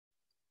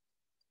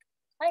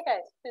Hi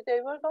guys, today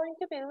we're going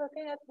to be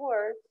looking at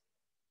words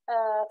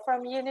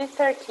from Unit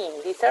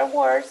 13. These are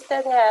words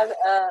that have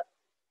a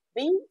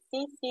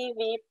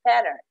VCCV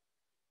pattern.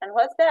 And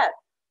what's that?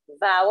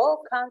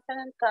 Vowel,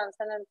 consonant,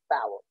 consonant,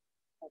 vowel.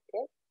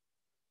 Okay.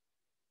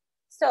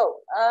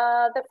 So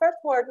the first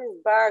word is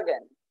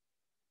bargain.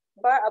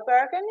 A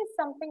bargain is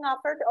something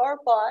offered or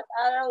bought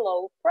at a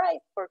low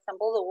price. For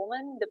example, the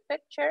woman in the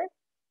picture,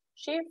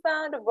 she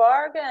found a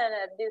bargain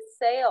at this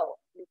sale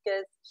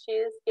because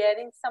she's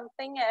getting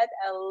something at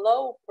a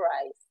low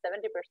price,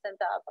 70%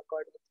 off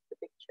according to the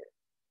picture.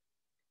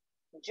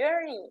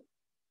 Journey.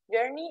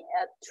 Journey,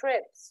 a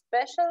trip,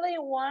 especially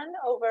one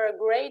over a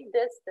great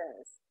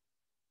distance.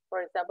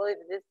 For example, if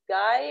this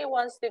guy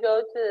wants to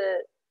go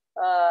to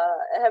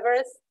the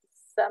Everest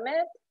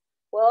summit,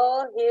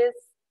 well, he's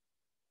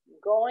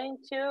going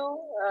to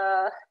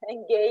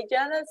engage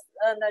on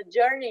a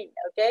journey,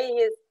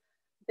 okay?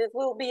 This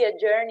will be a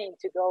journey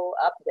to go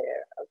up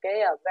there,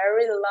 okay? A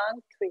very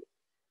long trip.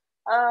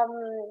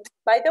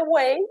 By the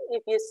way,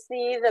 if you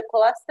see the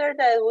cluster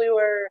that we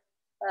were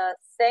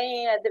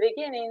saying at the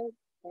beginning,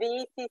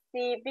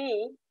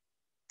 VCCB,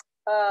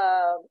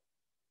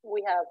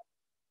 we have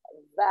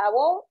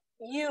vowel,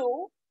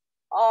 U,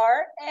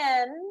 R,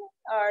 N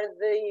are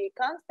the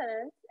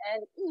consonants,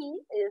 and E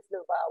is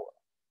the vowel.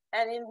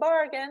 And in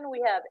bargain,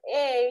 we have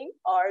A,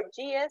 R,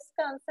 G as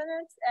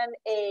consonants, and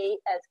A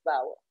as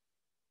vowel.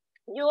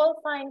 You will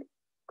find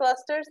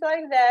clusters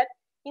like that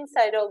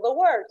inside all the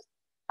words.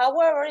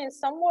 However, in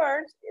some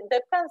words,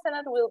 the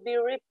consonant will be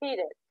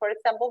repeated. For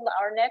example,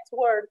 our next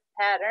word,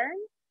 pattern,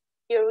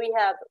 here we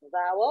have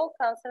vowel,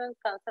 consonant,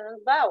 consonant,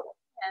 vowel.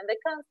 And the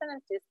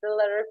consonant is the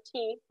letter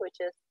T, which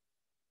is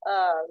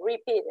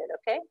repeated,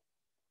 okay?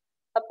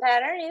 A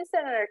pattern is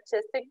an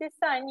artistic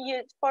design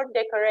used for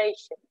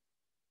decoration.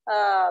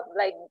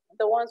 Like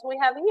the ones we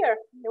have here.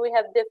 We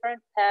have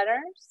different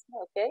patterns,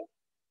 okay,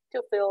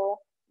 to fill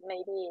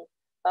maybe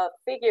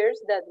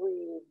figures that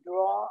we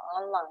draw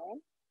online.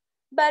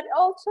 But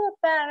also a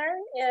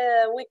pattern,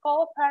 we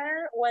call a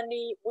pattern when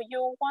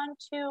you want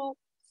to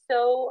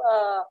sew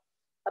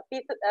a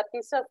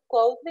piece of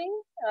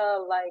clothing,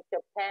 like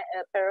a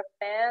pair of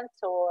pants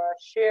or a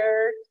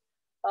shirt.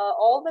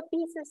 All the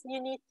pieces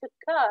you need to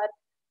cut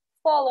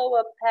follow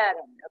a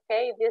pattern,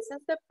 okay? This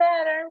is the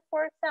pattern,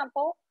 for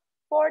example,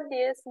 for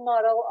this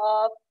model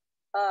of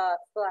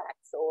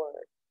slacks or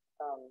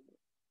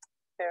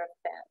pair of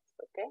pants,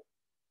 okay?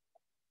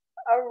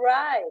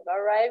 Arrive.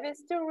 Arrive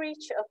is to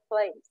reach a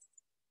place,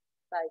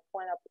 like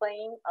when a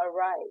plane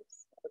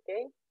arrives,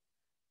 okay?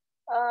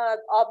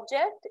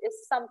 Object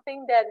is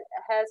something that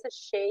has a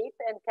shape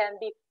and can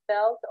be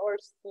felt or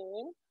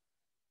seen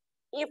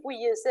if we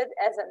use it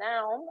as a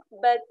noun,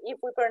 but if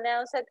we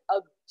pronounce it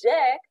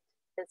object,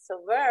 it's a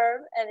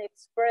verb and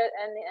it's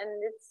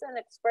an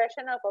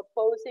expression of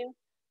opposing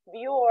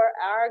view or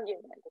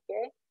argument,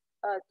 okay?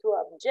 To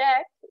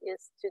object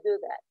is to do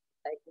that.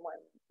 Like when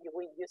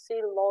you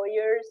see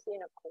lawyers in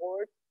a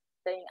court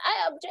saying,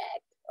 I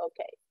object.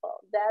 Okay,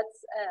 well,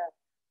 that's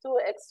to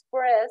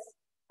express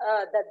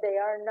that they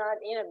are not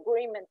in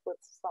agreement with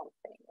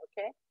something,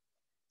 okay?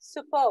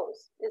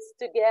 Suppose is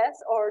to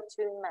guess or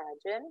to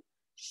imagine.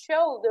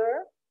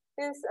 Shoulder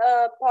is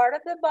a part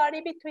of the body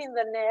between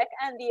the neck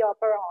and the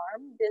upper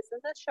arm. This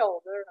is the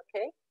shoulder,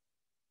 okay?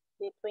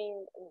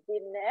 Between the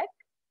neck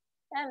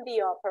and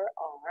the upper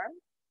arm.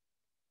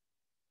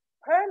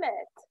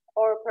 Permit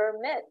or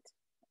permit,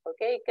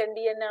 okay? It can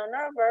be a noun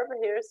or a verb.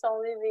 Here's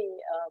only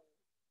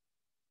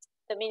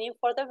the meaning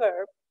for the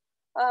verb.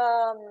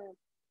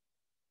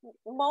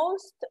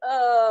 Most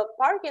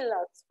parking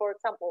lots, for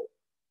example,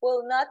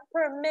 will not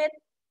permit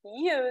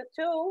you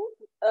to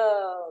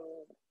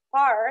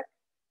park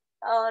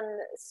on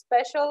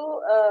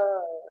special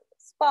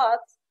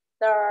spots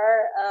that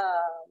are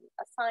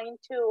assigned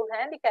to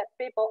handicapped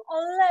people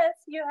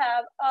unless you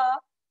have a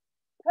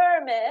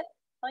permit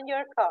on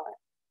your car,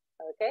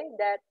 okay,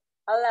 that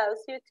allows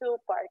you to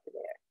park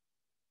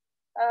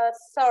there.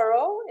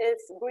 Sorrow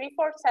is grief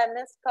or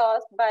sadness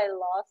caused by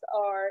loss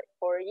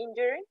or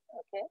injury,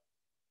 okay.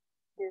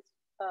 This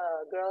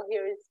girl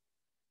here is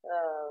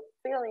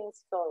feeling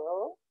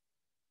sorrow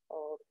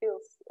or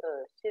feels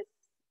she's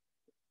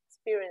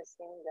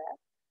experiencing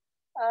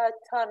that.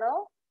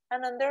 Tunnel,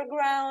 an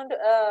underground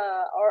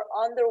or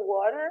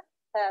underwater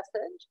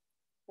passage.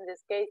 In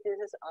this case, this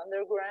is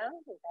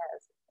underground. It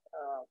has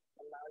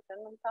a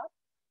mountain on top.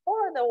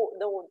 Or the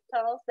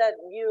tunnels that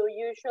you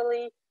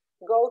usually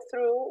go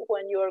through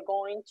when you are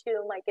going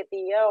to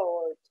Maiquetía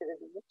or to the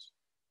beach.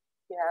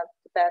 You have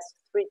to pass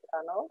 3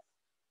 tunnels.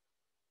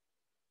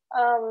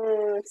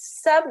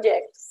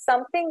 Subject,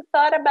 something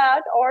thought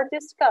about or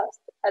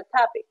discussed, a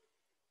topic.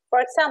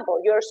 For example,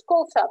 your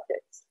school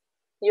subjects.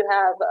 You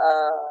have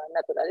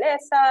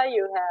naturaleza,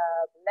 you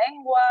have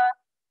lengua,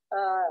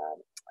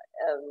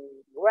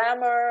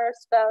 grammar,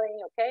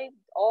 spelling, okay?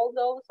 All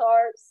those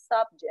are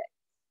subjects.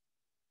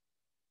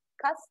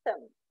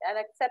 Custom, an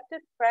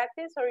accepted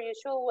practice or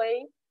usual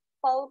way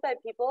followed by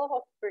people of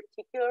a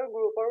particular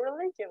group or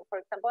religion. For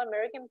example,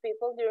 American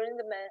people during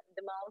the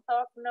month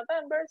of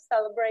November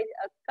celebrate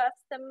a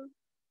custom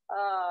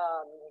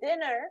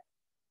dinner,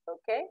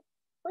 okay,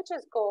 which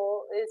is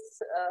called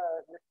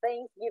the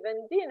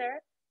Thanksgiving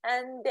dinner,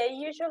 and they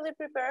usually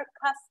prepare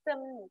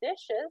custom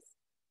dishes,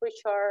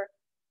 which are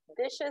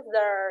dishes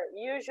that are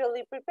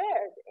usually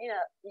prepared in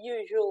a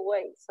usual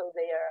way, so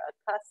they are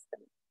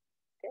accustomed.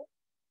 Okay.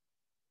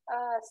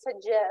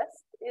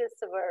 Suggest is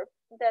a verb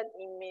that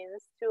it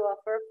means to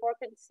offer for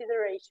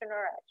consideration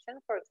or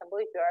action. For example,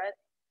 if you are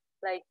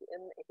like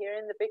here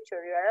in the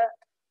picture, you are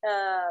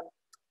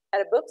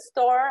at a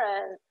bookstore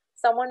and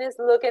someone is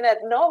looking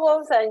at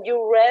novels and you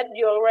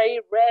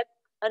already read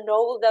a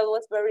novel that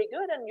was very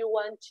good and you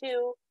want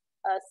to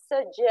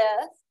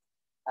suggest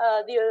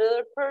the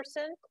other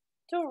person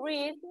to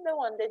read the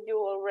one that you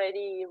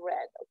already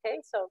read.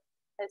 Okay, so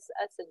as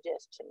a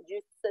suggestion,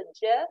 you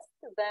suggest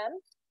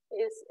them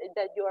is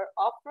that you are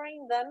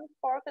offering them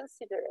for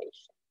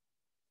consideration.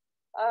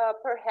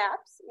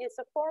 Perhaps is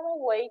a formal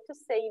way to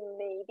say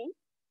maybe.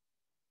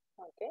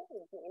 Okay,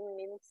 it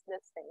means the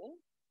same,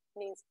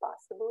 means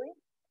possibly.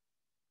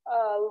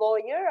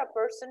 Lawyer, a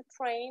person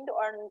trained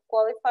or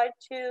qualified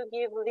to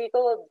give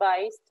legal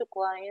advice to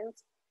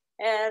clients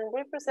and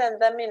represent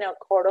them in a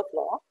court of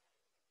law.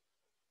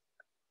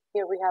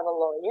 Here we have a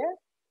lawyer.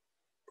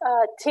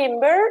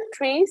 Timber,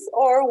 trees,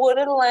 or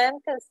wooded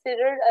land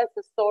considered as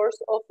a source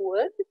of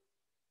wood.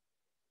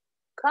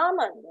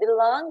 Common,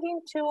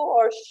 belonging to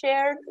or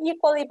shared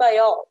equally by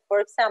all. For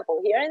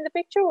example, here in the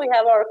picture we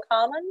have our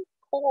common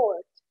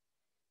court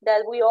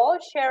that we all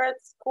share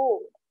at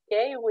school.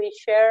 Okay, we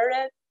share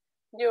it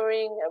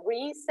during a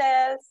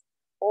recess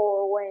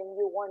or when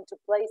you want to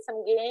play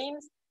some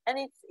games, and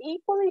it's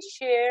equally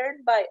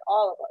shared by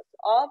all of us.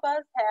 All of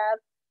us have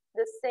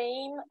the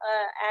same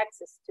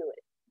access to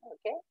it.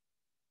 Okay,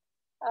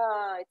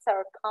 it's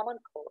our common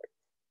court.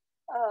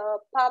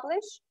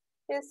 Publish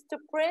is to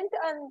print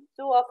and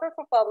to offer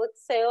for public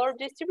sale or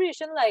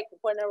distribution, like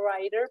when a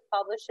writer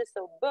publishes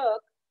a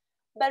book.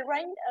 But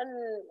right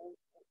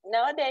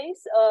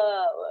nowadays,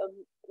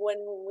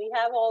 when we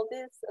have all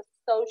these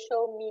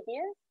social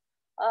media,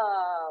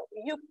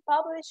 you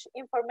publish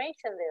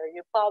information there.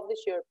 You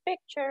publish your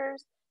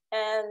pictures,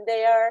 and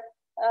they are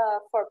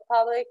for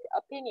public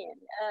opinion,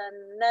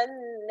 and not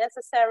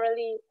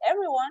necessarily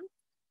everyone,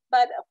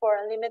 but for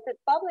a limited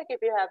public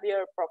if you have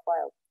your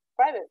profile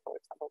private, for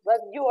example. But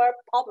you are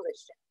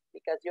publishing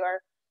because you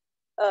are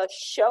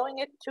showing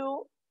it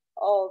to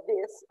all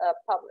this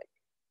public.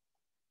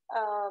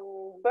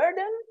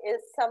 Burden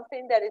is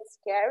something that is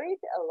carried,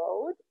 a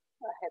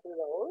heavy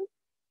load.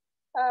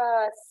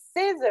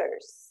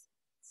 Scissors,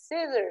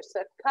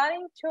 a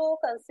cutting tool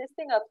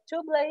consisting of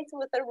two blades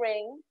with a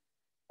ring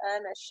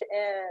and a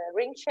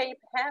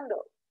ring-shaped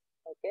handle.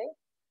 Okay,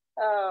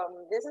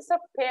 this is a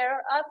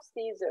pair of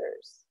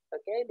scissors.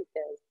 Okay,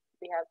 because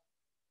we have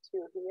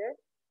two here.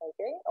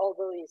 Okay,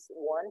 although it's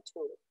one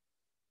tool,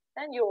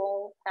 and you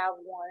all have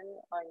one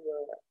on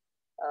your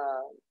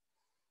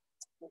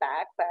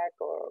backpack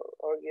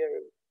or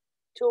your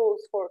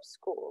tools for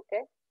school.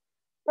 Okay,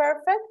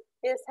 perfect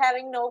is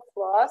having no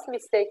flaws,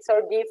 mistakes,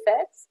 or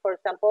defects. For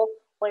example,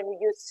 when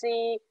you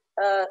see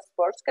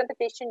sports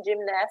competition,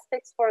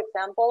 gymnastics, for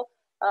example,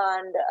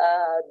 and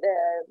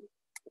the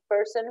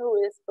person who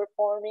is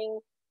performing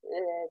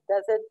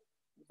does it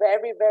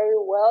very, very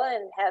well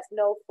and has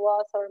no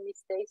flaws or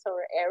mistakes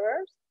or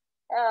errors,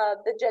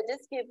 the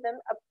judges give them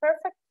a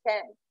perfect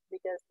 10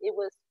 because it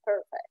was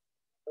perfect.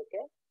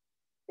 Okay,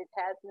 it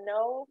had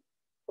no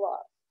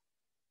flaws.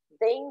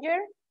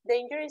 Danger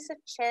is a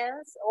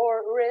chance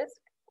or risk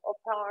of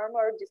harm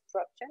or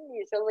destruction.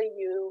 Usually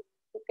you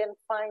can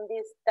find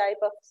this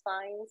type of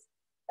signs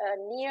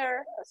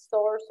near a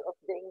source of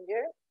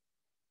danger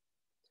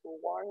to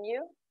warn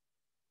you.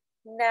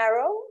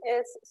 Narrow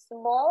is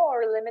small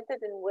or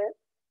limited in width.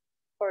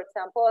 For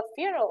example, a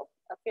funeral.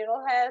 A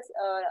funeral has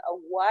a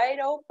wide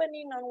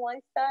opening on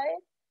one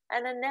side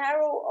and a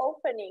narrow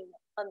opening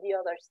on the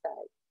other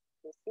side.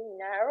 You see,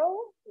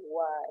 narrow,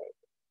 wide.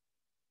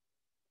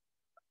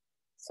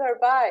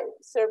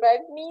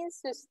 Survive means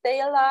to stay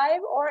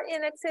alive or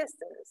in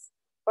existence.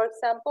 For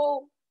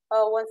example,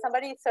 when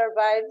somebody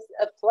survives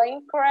a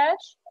plane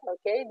crash,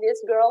 okay,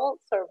 this girl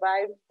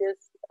survived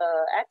this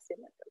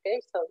accident, okay,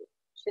 so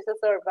she's a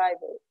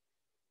survivor.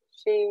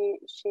 She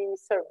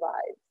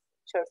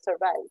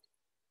survived.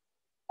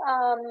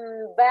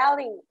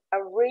 Valley,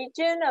 a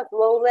region of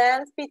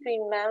lowlands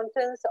between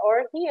mountains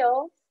or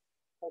hills.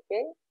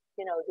 Okay,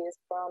 you know this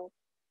from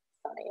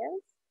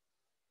science.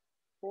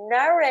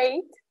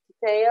 Narrate,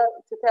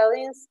 to tell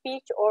in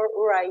speech or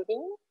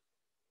writing.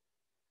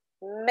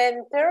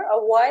 Mentor, a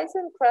wise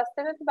and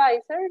trusted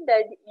advisor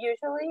that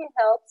usually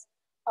helps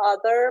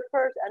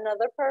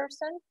another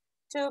person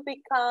to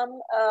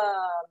become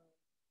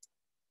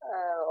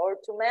or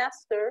to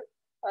master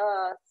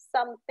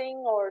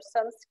something or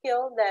some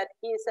skill that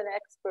he is an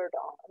expert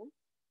on.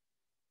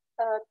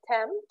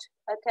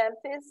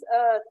 Attempt is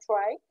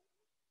try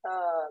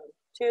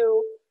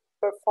to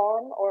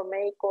perform or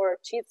make or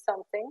achieve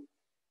something.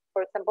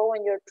 For example,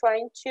 when you're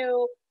trying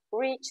to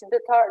reach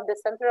the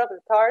center of the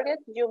target,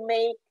 you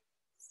make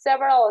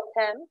several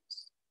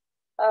attempts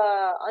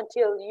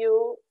until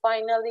you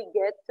finally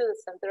get to the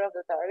center of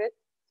the target.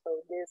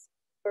 So this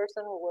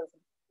person who was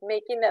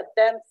making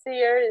attempts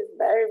here is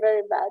very,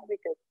 very bad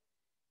because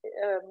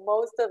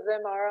most of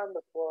them are on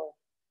the floor.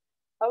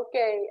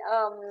 Okay,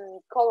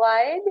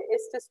 collide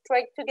is to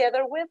strike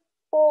together with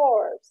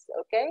force,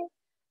 okay?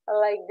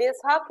 Like these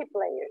hockey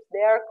players,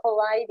 they are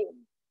colliding,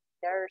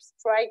 they're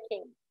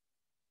striking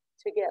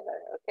together,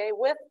 okay,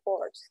 with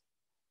force.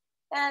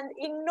 And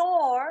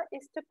ignore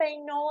is to pay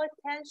no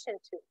attention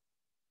to.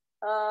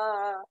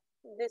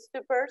 These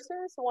two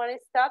persons, one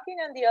is talking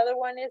and the other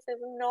one is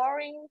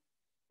ignoring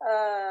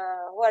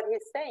what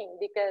he's saying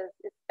because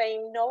it's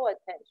paying no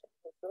attention.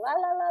 It's la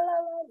la la la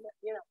la,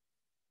 you know.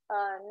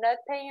 Not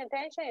paying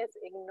attention is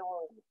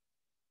ignoring,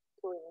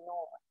 to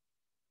ignore.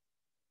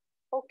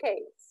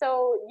 Okay,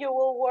 so you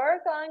will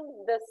work on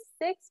the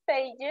 6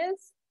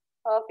 pages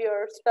of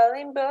your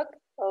spelling book,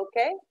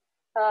 okay?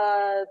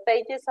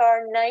 Pages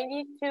are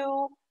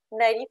 92,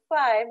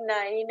 95,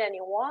 90,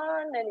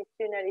 91,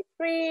 92,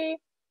 93,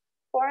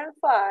 4 and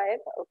 5,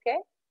 okay?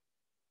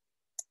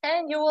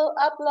 And you will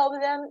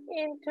upload them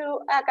into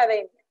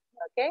Academia,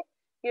 okay?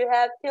 You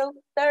have till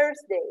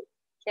Thursday,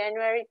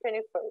 January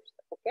 21st,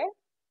 okay?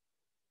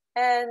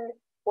 And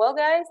well,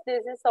 guys,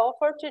 this is all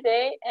for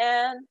today,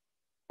 and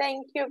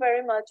thank you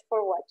very much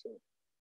for watching.